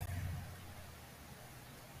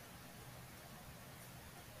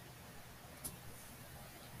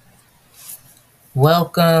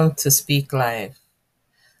Welcome to Speak Life.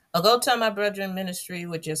 I'll go to my brethren ministry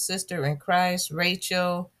with your sister in Christ,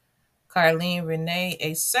 Rachel, Carlene Renee,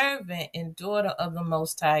 a servant and daughter of the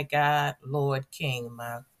Most High God, Lord King.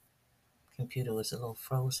 My computer was a little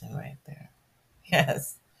frozen right there.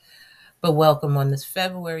 Yes. But welcome on this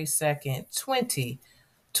February 2nd,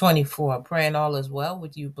 2024. Praying all is well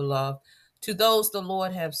with you, beloved, to those the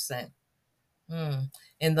Lord have sent.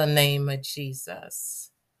 In the name of Jesus.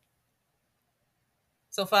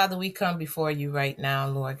 So, Father, we come before you right now,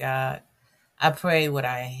 Lord God. I pray with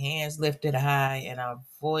our hands lifted high and our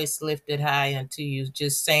voice lifted high unto you,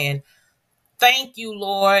 just saying, thank you,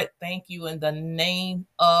 Lord. Thank you in the name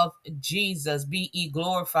of Jesus. Be ye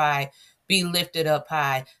glorified, be lifted up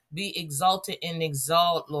high, be exalted and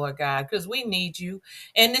exalt, Lord God, because we need you.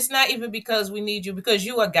 And it's not even because we need you, because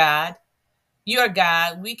you are God. You're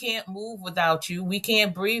God. We can't move without you. We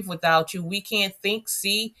can't breathe without you. We can't think,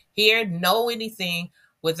 see, hear, know anything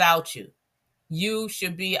without you. You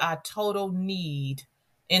should be our total need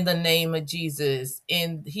in the name of Jesus,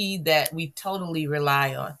 and He that we totally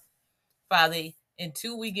rely on. Father,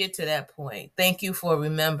 until we get to that point, thank you for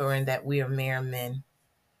remembering that we are mere men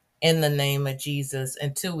in the name of Jesus,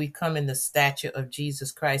 until we come in the stature of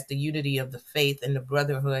Jesus Christ, the unity of the faith and the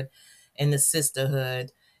brotherhood and the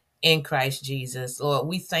sisterhood in Christ Jesus. Lord,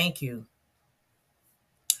 we thank you.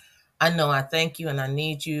 I know I thank you and I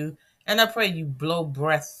need you. And I pray you blow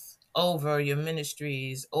breath over your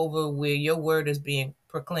ministries, over where your word is being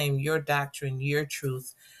proclaimed, your doctrine, your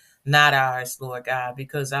truth, not ours, Lord God,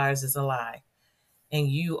 because ours is a lie. And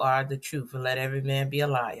you are the truth. And let every man be a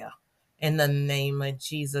liar. In the name of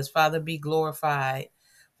Jesus, Father, be glorified.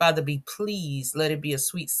 Father, be pleased. Let it be a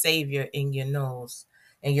sweet Savior in your nose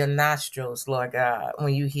and your nostrils, Lord God,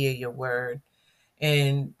 when you hear your word.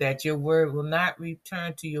 And that your word will not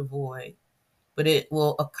return to your void, but it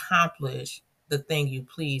will accomplish the thing you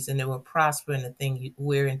please, and it will prosper in the thing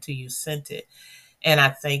whereunto you sent it. And I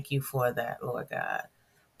thank you for that, Lord God.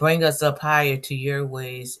 Bring us up higher to your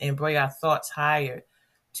ways and bring our thoughts higher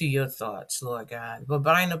to your thoughts, Lord God. But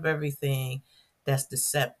bind up everything that's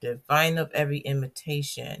deceptive, bind up every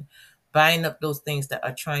imitation, bind up those things that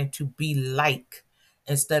are trying to be like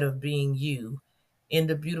instead of being you. In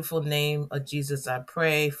the beautiful name of Jesus, I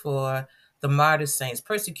pray for the martyr saints,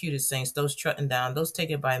 persecuted saints, those trodden down, those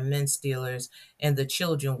taken by men stealers, and the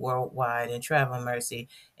children worldwide, and travel mercy,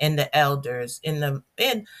 and the elders, and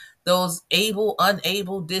those able,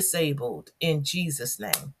 unable, disabled, in Jesus'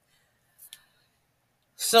 name.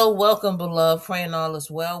 So welcome, beloved, praying all is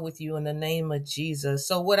well with you in the name of Jesus.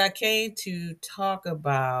 So what I came to talk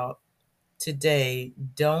about today,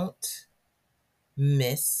 don't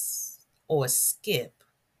miss or skip,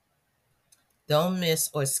 don't miss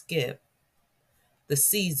or skip the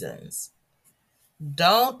seasons.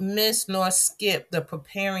 Don't miss nor skip the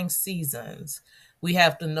preparing seasons. We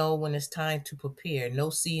have to know when it's time to prepare. No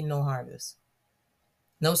seed, no harvest.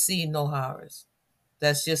 No seed, no harvest.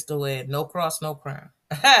 That's just the way. No cross, no crown.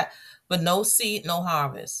 But no seed, no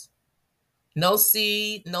harvest. No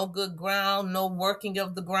seed, no good ground, no working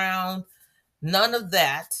of the ground. None of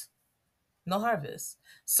that. No harvest.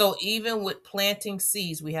 So even with planting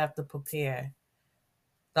seeds, we have to prepare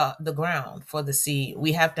the ground for the seed.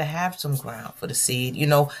 We have to have some ground for the seed. You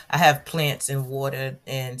know, I have plants in water,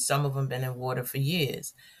 and some of them been in water for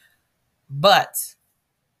years. But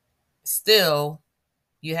still,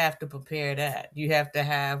 you have to prepare that. You have to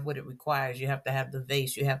have what it requires. You have to have the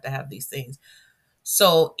vase. You have to have these things.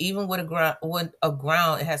 So even with a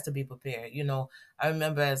ground, it has to be prepared. You know, I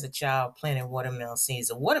remember as a child planting watermelon seeds.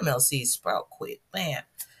 The watermelon seeds sprout quick, man.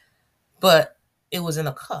 But it was in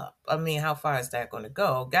a cup. I mean, how far is that going to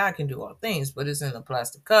go? God can do all things, but it's in a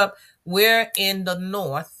plastic cup. We're in the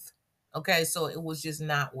north. Okay, so it was just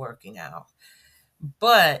not working out.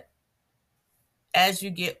 But as you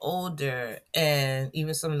get older, and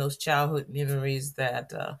even some of those childhood memories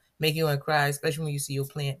that make you want to cry, especially when you see your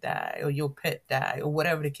plant die or your pet die or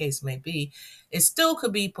whatever the case may be, it still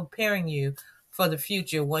could be preparing you for the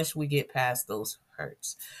future once we get past those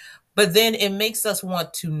hurts. But then it makes us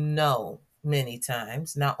want to know many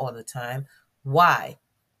times, not all the time, why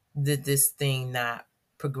did this thing not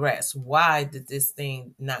progress? Why did this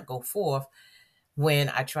thing not go forth when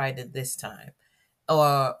I tried it this time?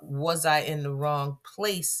 Or was I in the wrong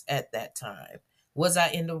place at that time? Was I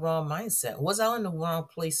in the wrong mindset? Was I in the wrong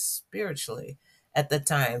place spiritually at the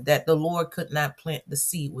time that the Lord could not plant the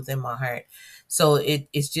seed within my heart? So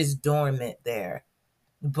it's just dormant there.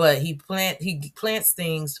 But he plants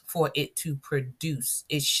things for it to produce.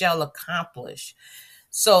 It shall accomplish.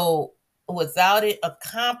 So without it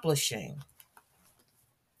accomplishing,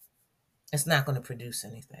 it's not going to produce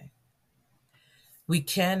anything. We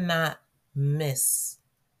cannot miss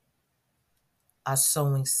our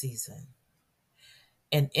sowing season.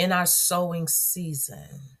 And in our sowing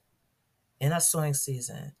season,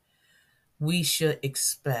 we should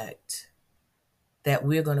expect that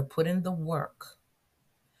we're going to put in the work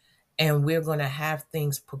and we're going to have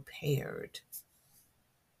things prepared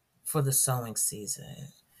for the sowing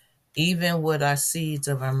season. Even with our seeds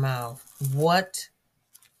of our mouth, what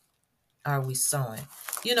are we sowing?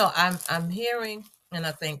 I'm hearing, and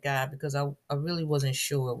I thank God because I really wasn't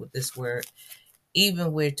sure with this word,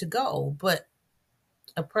 even where to go, but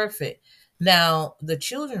a perfect. Now, the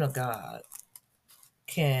children of God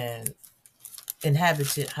can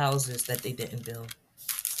inhabit houses that they didn't build.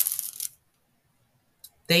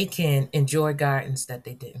 They can enjoy gardens that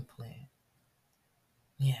they didn't plant.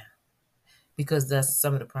 Yeah, because that's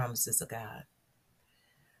some of the promises of God.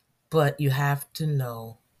 But you have to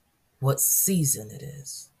know what season it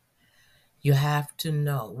is. You have to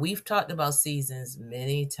know. We've talked about seasons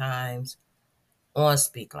many times on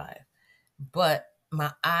Speak Life, but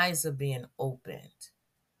my eyes are being opened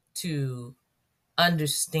to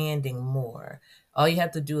understanding more. All you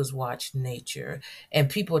have to do is watch nature, and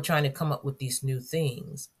people are trying to come up with these new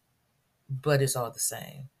things, but it's all the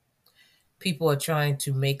same. People are trying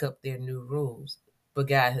to make up their new rules, but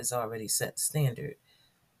God has already set the standard.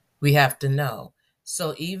 We have to know.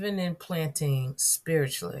 So even in planting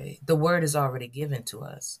spiritually, the word is already given to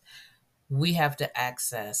us. We have to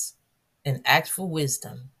access and act for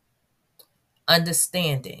wisdom,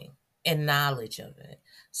 understanding, and knowledge of it.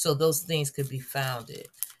 So those things could be founded.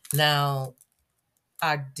 Now,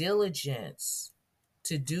 our diligence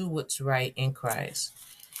to do what's right in Christ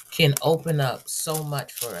can open up so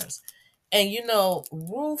much for us. And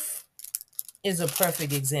Ruth is a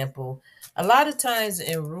perfect example. A lot of times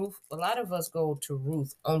in Ruth, a lot of us go to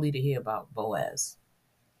Ruth only to hear about Boaz.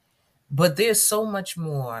 But there's so much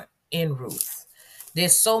more in Ruth.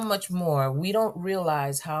 There's so much more. We don't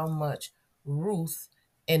realize how much Ruth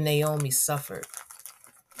and Naomi suffered.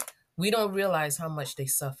 We don't realize how much they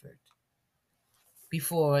suffered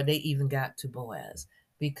before they even got to Boaz.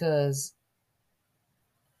 Because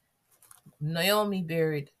Naomi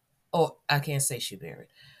buried, oh, I can't say she buried.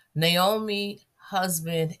 Naomi,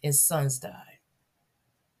 husband, and sons died.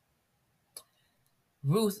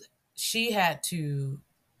 Ruth, she had to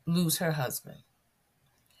lose her husband.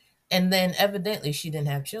 And then evidently she didn't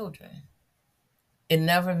have children. It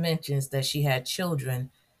never mentions that she had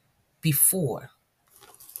children before,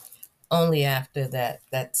 only after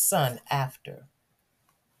that son after.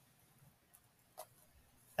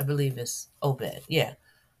 I believe it's Obed. Yeah.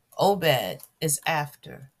 Obed is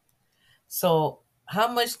after. So how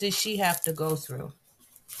much did she have to go through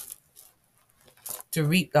to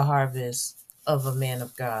reap the harvest of a man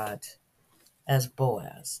of God as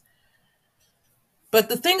Boaz? But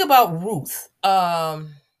the thing about Ruth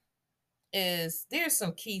is there's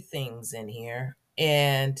some key things in here,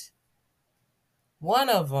 and one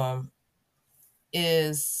of them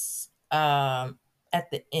is at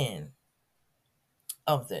the end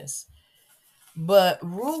of this. But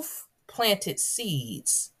Ruth planted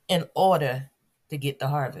seeds in order to get the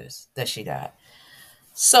harvest that she got.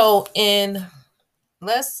 So in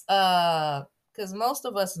let's because most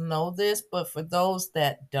of us know this, but for those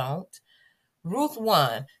that don't, Ruth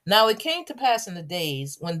 1. Now it came to pass in the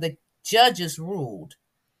days when the judges ruled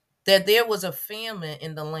that there was a famine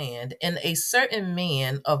in the land, and a certain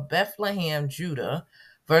man of Bethlehem, Judah,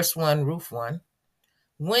 verse 1, Ruth 1,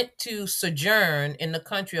 went to sojourn in the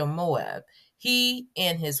country of Moab, he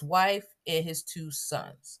and his wife and his two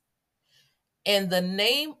sons. And the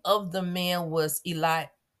name of the man was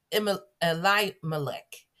Elimelech.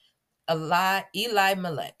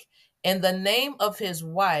 Elimelech. And the name of his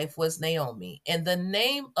wife was Naomi. And the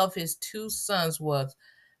name of his two sons was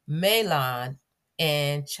Mahlon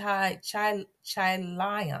and Chilion.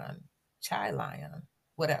 Chilion.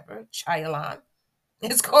 Whatever. Chilion.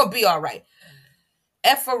 It's going to be all right.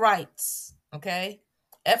 Ephorites. Okay.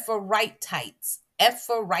 Ephoritites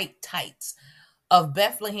of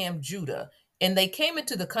Bethlehem, Judah. And they came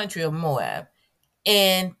into the country of Moab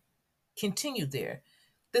and continued there.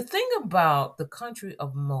 The thing about the country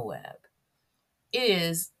of Moab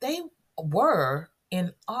is they were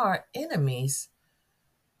and are enemies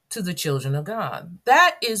to the children of God.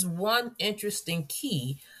 That is one interesting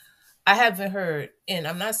key I haven't heard, and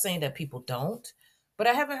I'm not saying that people don't, but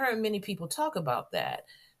I haven't heard many people talk about that.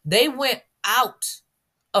 They went out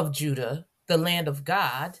of Judah, the land of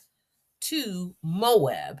God, to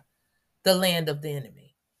Moab, the land of the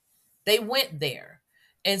enemy. They went there.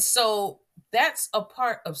 And so that's a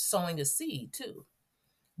part of sowing a seed too.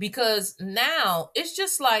 Because now it's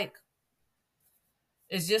just like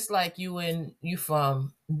It's just like you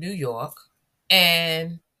from New York,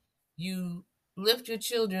 and you lift your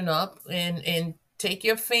children up and take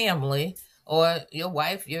your family or your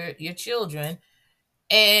wife, your children,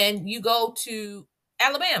 and you go to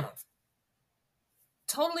Alabama.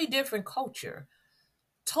 Totally different culture,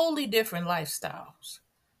 totally different lifestyles,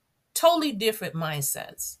 totally different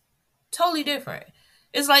mindsets, totally different.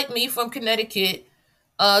 It's like me from Connecticut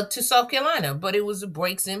to South Carolina, but it was the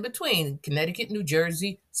breaks in between Connecticut, New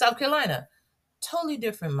Jersey, South Carolina. Totally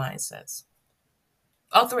different mindsets.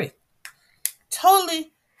 All three.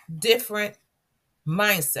 Totally different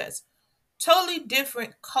mindsets, totally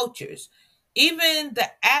different cultures. Even the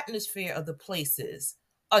atmosphere of the places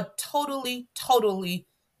are totally, totally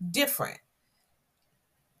different.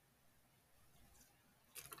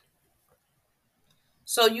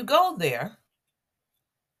 So you go there,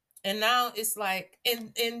 and now it's like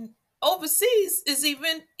in overseas is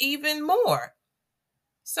even more.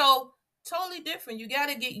 So totally different. You got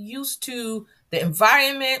to get used to the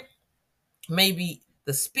environment, maybe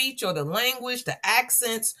the speech or the language, the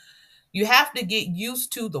accents. You have to get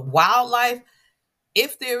used to the wildlife,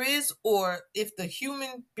 if there is, or if the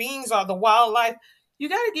human beings are the wildlife. You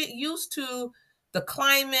got to get used to the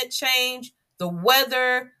climate change, the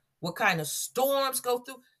weather, what kind of storms go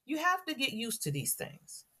through. You have to get used to these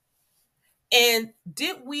things. And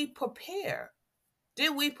did we prepare?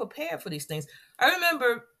 Did we prepare for these things? I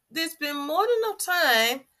remember there's been more than enough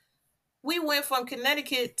time. We went from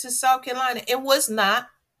Connecticut to South Carolina and was not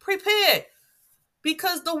prepared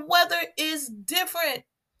because the weather is different.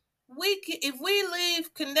 If we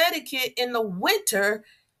leave Connecticut in the winter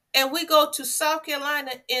and we go to South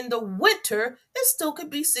Carolina in the winter, it still could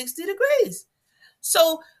be 60 degrees.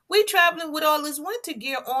 So we traveling with all this winter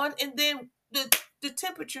gear on, and then the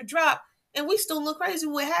temperature drop, and we still look crazy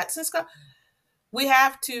with hats and stuff. We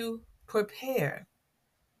have to prepare.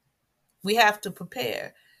 We have to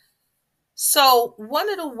prepare. So one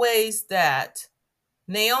of the ways that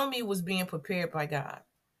Naomi was being prepared by God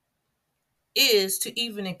is to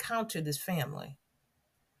even encounter this family.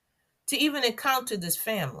 To even encounter this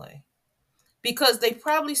family. Because they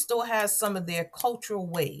probably still have some of their cultural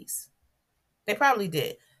ways. They probably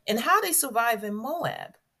did. And how they survive in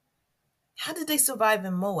Moab. How did they survive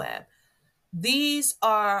in Moab? These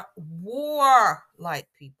are warlike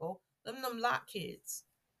people. Them Lot kids.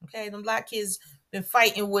 Okay, them Lot kids been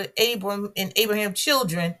fighting with Abram and Abraham's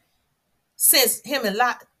children since him and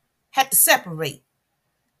Lot had to separate.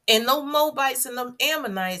 And those Moabites and them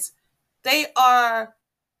Ammonites, they're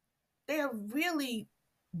really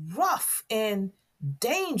rough and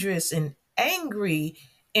dangerous and angry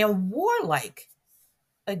and warlike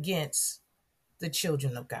against the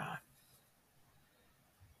children of God.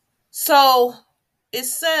 So it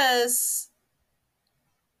says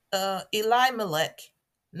Elimelech,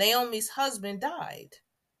 Naomi's husband, died,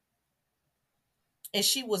 and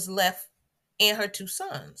she was left and her two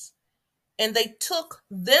sons. And they took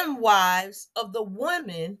them wives of the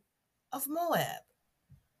women of Moab.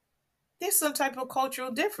 There's some type of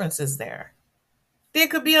cultural differences there. There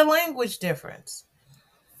could be a language difference.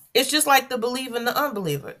 It's just like the believer and the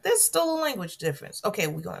unbeliever. There's still a language difference. Okay,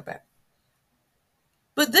 we're going back.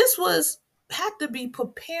 But this had to be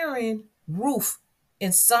preparing Ruth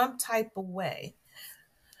in some type of way.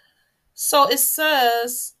 So it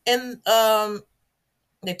says, and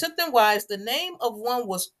they took them wives. The name of one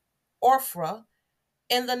was Orpha,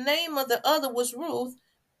 and the name of the other was Ruth,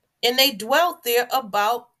 and they dwelt there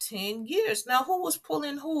about 10 years. Now, who was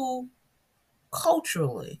pulling who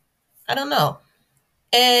culturally? I don't know.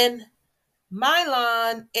 And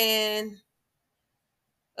Milon and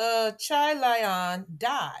Chilion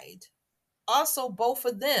died. Also, both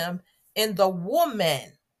of them, and the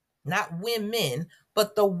woman, not women,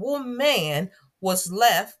 but the woman was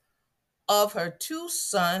left of her two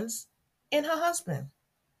sons and her husband.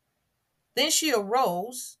 Then she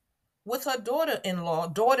arose with her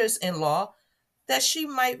daughters-in-law, that she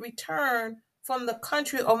might return from the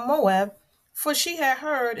country of Moab, for she had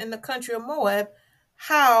heard in the country of Moab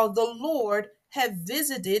how the Lord had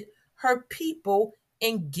visited her people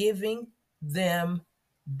in giving them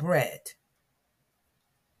bread.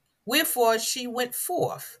 Wherefore she went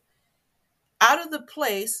forth out of the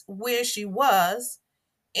place where she was,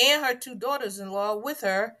 and her two daughters-in-law with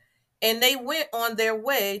her, and they went on their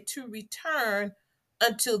way to return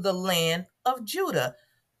unto the land of Judah.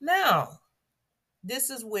 Now, this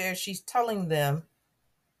is where she's telling them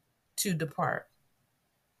to depart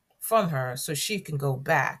from her so she can go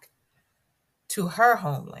back to her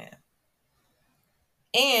homeland.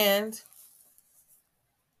 And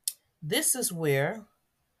this is where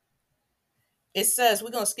It says,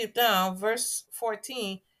 we're going to skip down, verse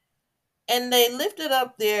 14. And they lifted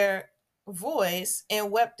up their voice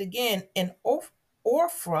and wept again. And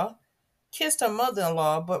Orpha kissed her mother in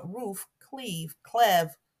law, but Ruth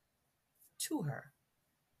clave to her,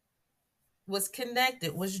 was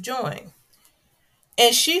connected, was joined.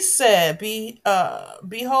 And she said,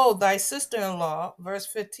 behold, thy sister in law, verse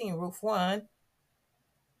 15, Ruth 1,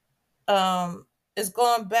 is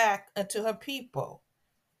gone back unto her people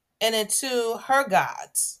and into her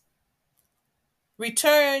gods.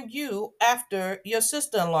 Return you after your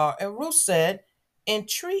sister-in-law. And Ruth said,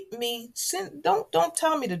 entreat me, don't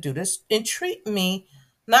tell me to do this. Entreat me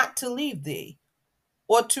not to leave thee,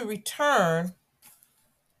 or to return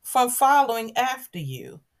from following after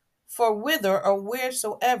you. For whither or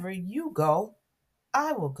wheresoever you go,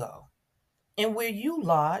 I will go. And where you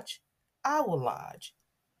lodge, I will lodge.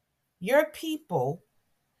 Your people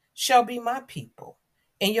shall be my people,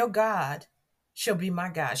 and your God shall be my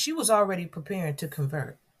God. She was already preparing to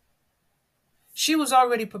convert. She was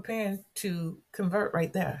already preparing to convert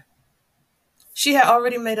right there. She had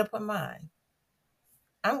already made up her mind.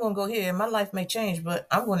 I'm going to go here. My life may change, but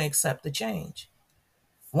I'm going to accept the change.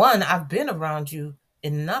 One, I've been around you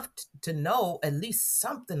enough to know at least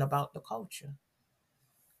something about the culture.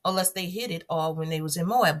 Unless they hid it all when they was in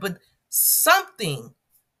Moab. But something,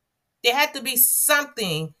 there had to be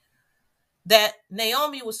something that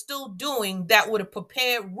Naomi was still doing that would have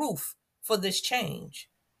prepared Ruth for this change.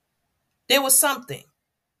 There was something.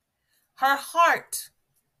 Her heart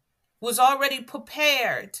was already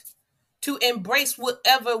prepared to embrace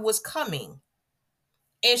whatever was coming.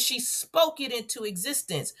 And she spoke it into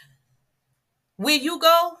existence. Where you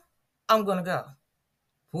go, I'm going to go.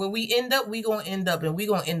 Where we end up, we're going to end up, and we're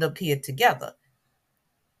going to end up here together.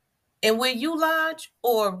 And where you lodge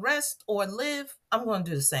or rest or live, I'm going to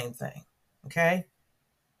do the same thing. Okay?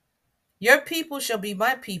 Your people shall be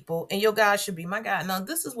my people, and your God shall be my God. Now,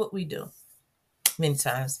 this is what we do many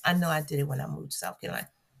times. I know I did it when I moved to South Carolina.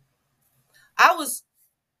 I was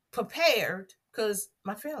prepared because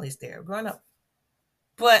my family's there growing up.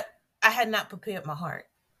 But I had not prepared my heart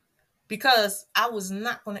because I was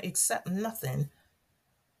not going to accept nothing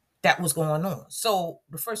that was going on. So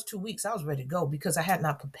the first 2 weeks I was ready to go because I had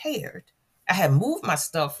not prepared. I had moved my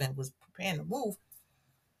stuff and was preparing to move.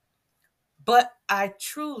 But I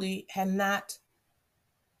truly had not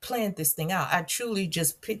planned this thing out. I truly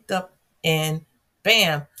just picked up and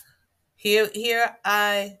bam, here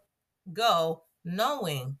I go,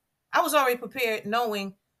 knowing I was already prepared,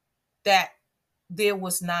 knowing that there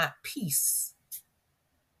was not peace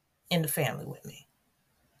in the family with me.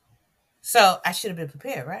 So I should have been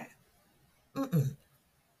prepared, right? Mm-mm.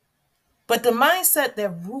 But the mindset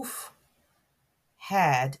that Ruth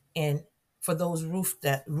had, and for those Ruths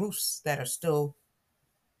that are still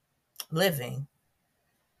living,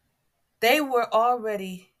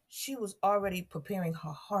 she was already preparing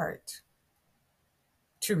her heart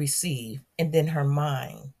to receive, and then her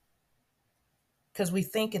mind. Because we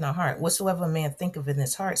think in our heart, whatsoever a man think of in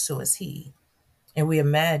his heart, so is he. And we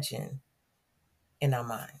imagine in our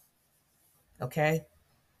mind. Okay?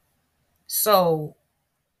 So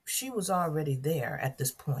she was already there at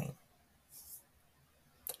this point.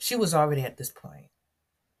 She was already at this point.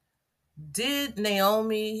 Did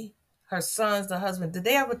Naomi, her sons, the husband, did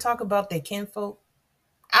they ever talk about their kinfolk?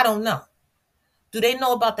 I don't know. Do they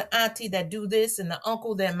know about the auntie that do this and the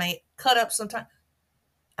uncle that may cut up sometime?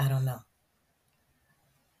 I don't know.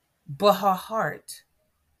 But her heart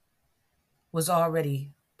was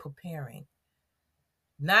already preparing,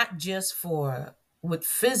 not just for what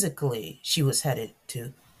physically she was headed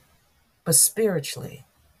to, but spiritually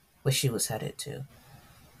what she was headed to.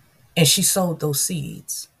 And she sowed those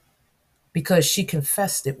seeds because she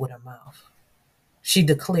confessed it with her mouth. She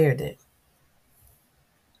declared it.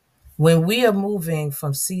 When we are moving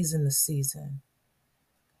from season to season,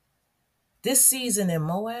 this season in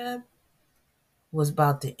Moab was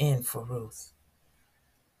about to end for Ruth.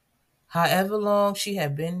 However long she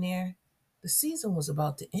had been there, the season was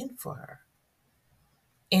about to end for her.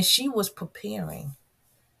 And she was preparing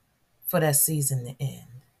for that season to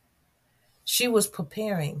end. She was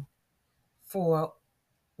preparing for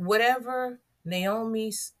whatever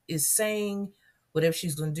Naomi is saying, whatever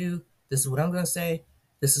she's going to do, this is what I'm going to say,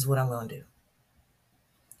 this is what I'm going to do.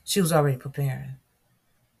 She was already preparing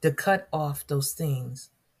to cut off those things,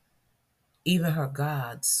 even her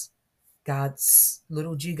God's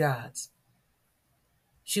little g gods.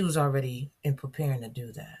 She was already in preparing to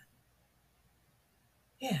do that.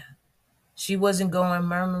 Yeah. She wasn't going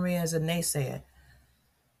murmuring as a naysayer.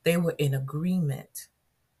 They were in agreement.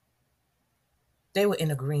 They were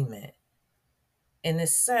in agreement. And it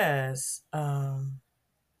says,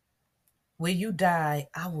 where you die,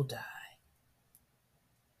 I will die,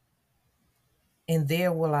 and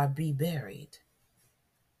there will I be buried.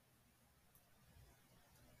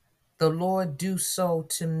 The Lord do so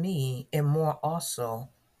to me, and more also,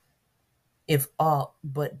 if aught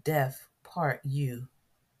but death part you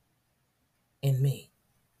and me.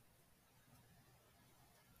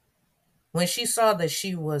 When she saw that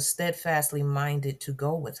she was steadfastly minded to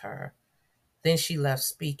go with her, then she left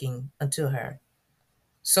speaking unto her.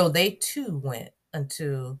 So they too went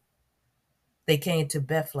until they came to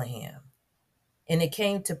Bethlehem. And it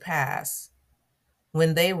came to pass,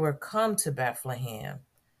 when they were come to Bethlehem,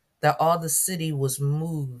 that all the city was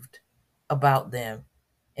moved about them.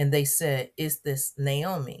 And they said, is this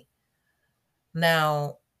Naomi?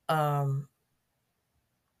 Now, and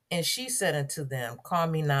she said unto them, call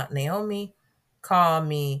me not Naomi, call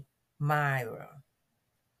me Myra,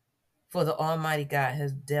 for the Almighty God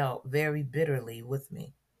has dealt very bitterly with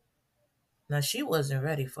me. Now, she wasn't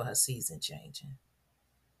ready for her season changing.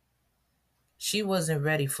 She wasn't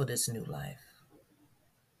ready for this new life.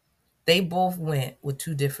 They both went with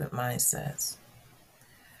two different mindsets.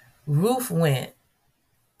 Ruth went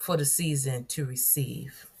for the season to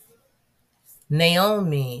receive.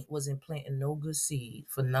 Naomi was implanting no good seed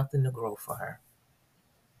for nothing to grow for her.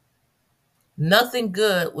 Nothing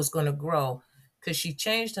good was going to grow because she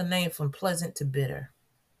changed her name from pleasant to bitter.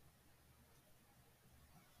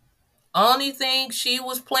 Only thing she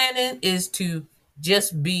was planning is to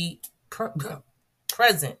just be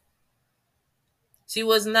present. She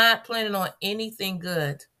was not planning on anything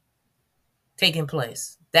good taking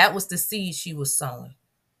place. That was the seed she was sowing.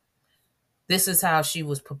 This is how she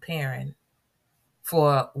was preparing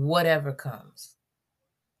for whatever comes.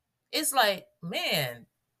 It's like, man,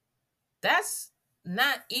 that's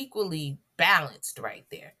not equally balanced right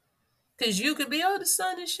there. Because you could be, oh, the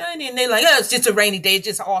sun is shining, and they're like, oh, it's just a rainy day, it's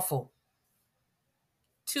just awful.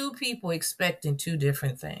 Two people expecting two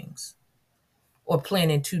different things or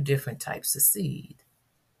planting two different types of seed.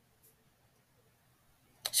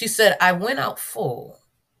 She said, I went out full,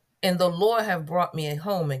 and the Lord have brought me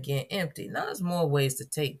home again empty. Now, there's more ways to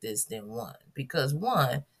take this than one, because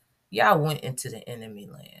one, y'all went into the enemy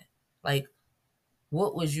land. Like,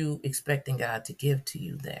 what was you expecting God to give to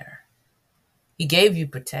you there? He gave you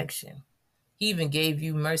protection. He even gave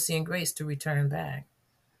you mercy and grace to return back.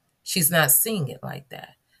 She's not seeing it like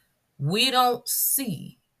that. We don't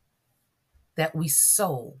see that we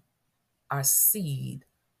sow our seed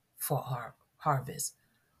for our harvest.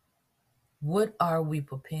 What are we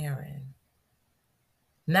preparing?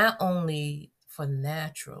 Not only for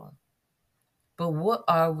natural, but what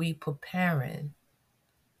are we preparing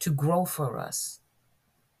to grow for us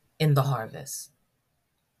in the harvest?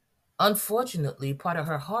 Unfortunately, part of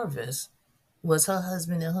her harvest was her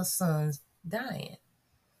husband and her sons dying.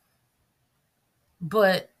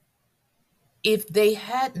 But if they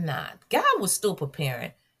had not, God was still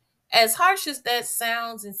preparing. As harsh as that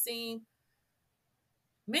sounds and seems,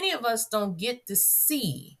 many of us don't get to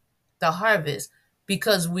see the harvest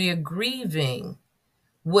because we're grieving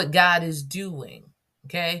what God is doing.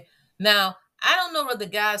 Okay. Now, I don't know whether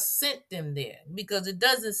God sent them there because it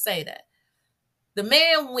doesn't say that. The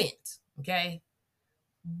man went. Okay.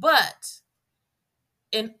 But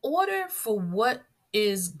in order for what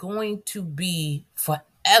is going to be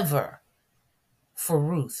forever for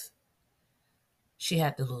Ruth, she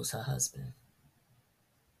had to lose her husband.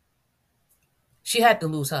 She had to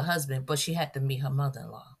lose her husband, but she had to meet her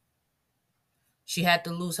mother-in-law. She had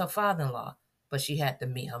to lose her father-in-law, but she had to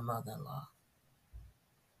meet her mother-in-law.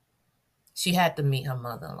 She had to meet her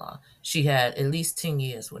mother-in-law. She had at least 10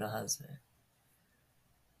 years with her husband.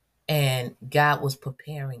 And God was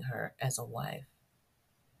preparing her as a wife.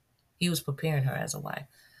 He was preparing her as a wife.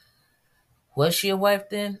 Was she a wife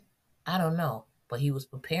then? I don't know. But he was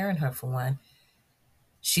preparing her for one.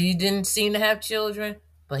 She didn't seem to have children,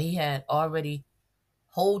 but he had already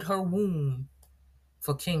hold her womb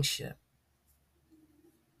for kingship.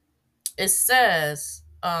 It says,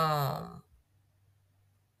 I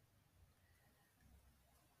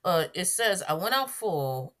went out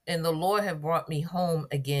full, and the Lord have brought me home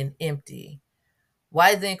again empty.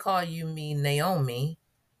 Why then call you me Naomi,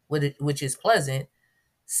 which is pleasant,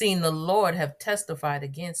 seeing the Lord have testified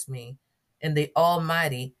against me, and the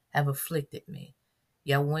Almighty have afflicted me?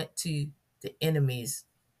 Y'all went to the enemies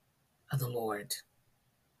of the Lord.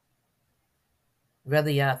 Whether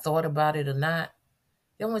y'all thought about it or not,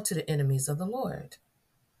 y'all went to the enemies of the Lord.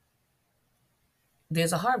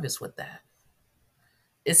 There's a harvest with that.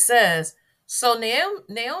 It says, so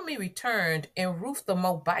Naomi returned, and Ruth the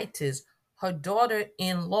Moabitess, her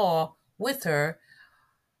daughter-in-law, with her,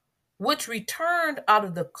 which returned out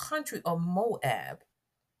of the country of Moab,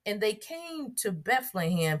 and they came to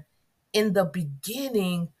Bethlehem in the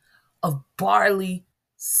beginning of barley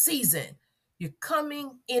season. You're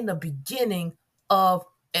coming in the beginning of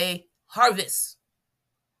a harvest.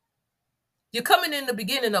 You're coming in the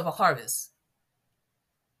beginning of a harvest,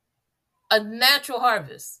 a natural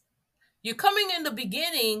harvest. You're coming in the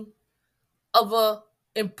beginning of a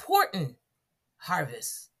important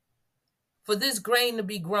harvest for this grain to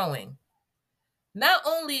be growing. Not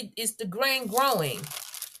only is the grain growing,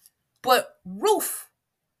 but Ruth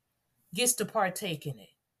gets to partake in it.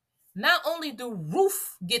 Not only do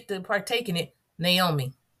Ruth get to partake in it,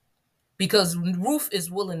 Naomi, because Ruth is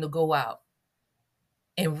willing to go out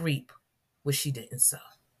and reap what she didn't sow.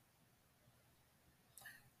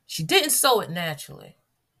 She didn't sow it naturally,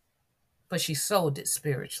 but she sowed it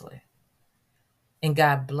spiritually. And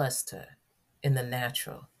God blessed her in the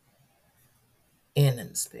natural and in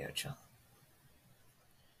the spiritual.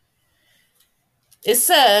 It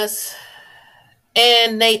says,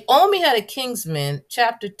 and Naomi had a kinsman,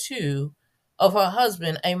 chapter 2, of her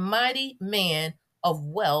husband, a mighty man of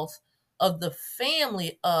wealth of the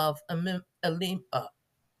family of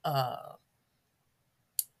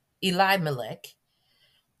Elimelech,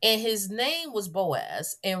 and his name was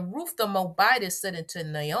Boaz. And Ruth the Moabitess said unto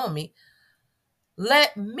Naomi,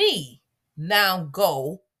 let me now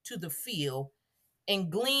go to the field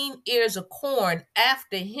and glean ears of corn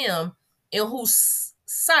after him, in whose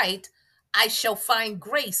sight I shall find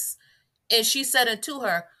grace. And she said unto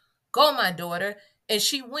her, go, my daughter. And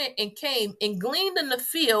she went and came and gleaned in the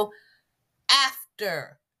field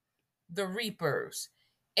after the reapers.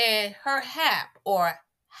 And her hap, or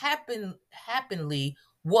happenly,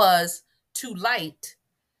 was to light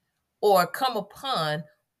or come upon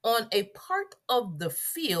on a part of the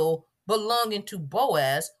field belonging to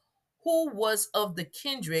Boaz, who was of the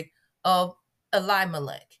kindred of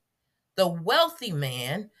Elimelech, the wealthy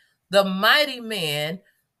man, the mighty man.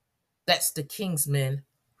 That's the kinsman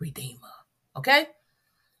redeemer. Okay?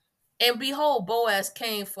 And behold, Boaz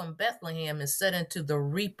came from Bethlehem and said unto the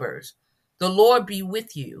reapers, the Lord be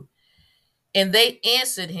with you. And they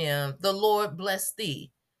answered him, the Lord bless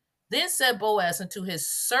thee. Then said Boaz unto his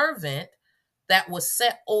servant that was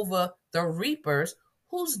set over the reapers,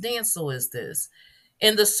 whose damsel is this?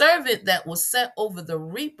 And the servant that was set over the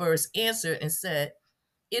reapers answered and said,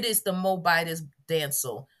 it is the Moabitess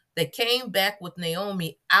damsel that came back with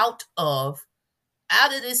Naomi out of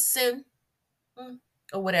this sin,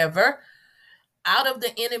 or whatever, out of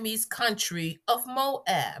the enemy's country of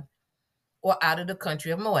Moab, or out of the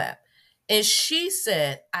country of Moab. And she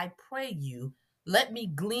said, I pray you, let me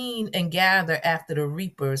glean and gather after the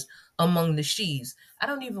reapers among the sheaves. I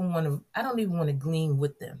don't even want to glean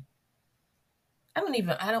with them. I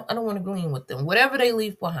don't want to glean with them. Whatever they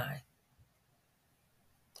leave behind.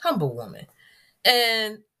 Humble woman.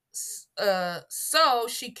 And so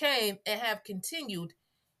she came and have continued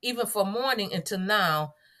even from morning until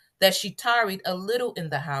now, that she tarried a little in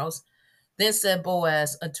the house. Then said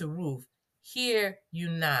Boaz unto Ruth, hear you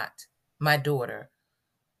not, my daughter.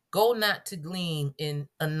 Go not to glean in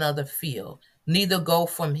another field, neither go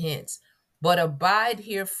from hence, but abide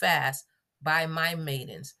here fast by my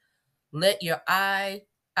maidens. Let your eyes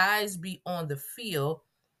be on the field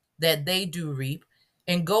that they do reap,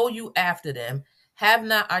 and go you after them. Have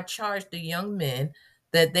not I charged the young men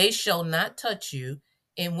that they shall not touch you?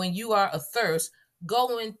 And when you are athirst,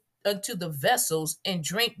 go in unto the vessels and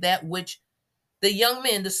drink that which the young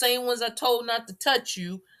men, the same ones I told not to touch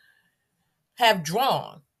you, have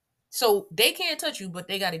drawn. So they can't touch you, but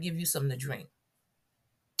they got to give you something to drink.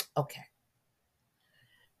 Okay.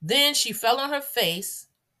 Then she fell on her face.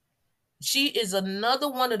 She is another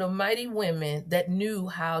one of the mighty women that knew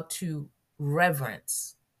how to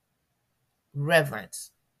reverence.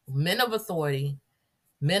 Men of authority,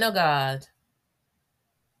 men of God,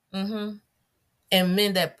 and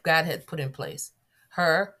men that God had put in place.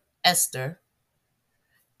 Her, Esther,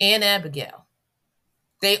 and Abigail.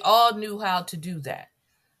 They all knew how to do that.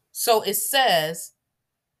 So it says,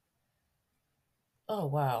 oh,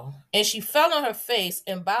 wow. And she fell on her face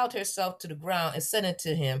and bowed herself to the ground and said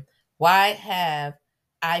unto him, why have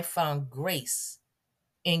I found grace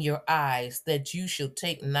in your eyes, that you shall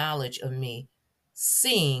take knowledge of me,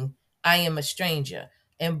 seeing I am a stranger?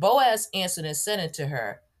 And Boaz answered and said unto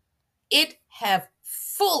her, it have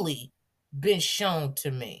fully been shown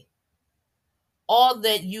to me, all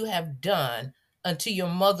that you have done unto your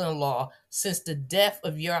mother-in-law since the death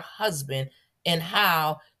of your husband, and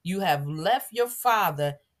how you have left your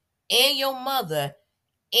father and your mother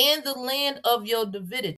and the land of your divinity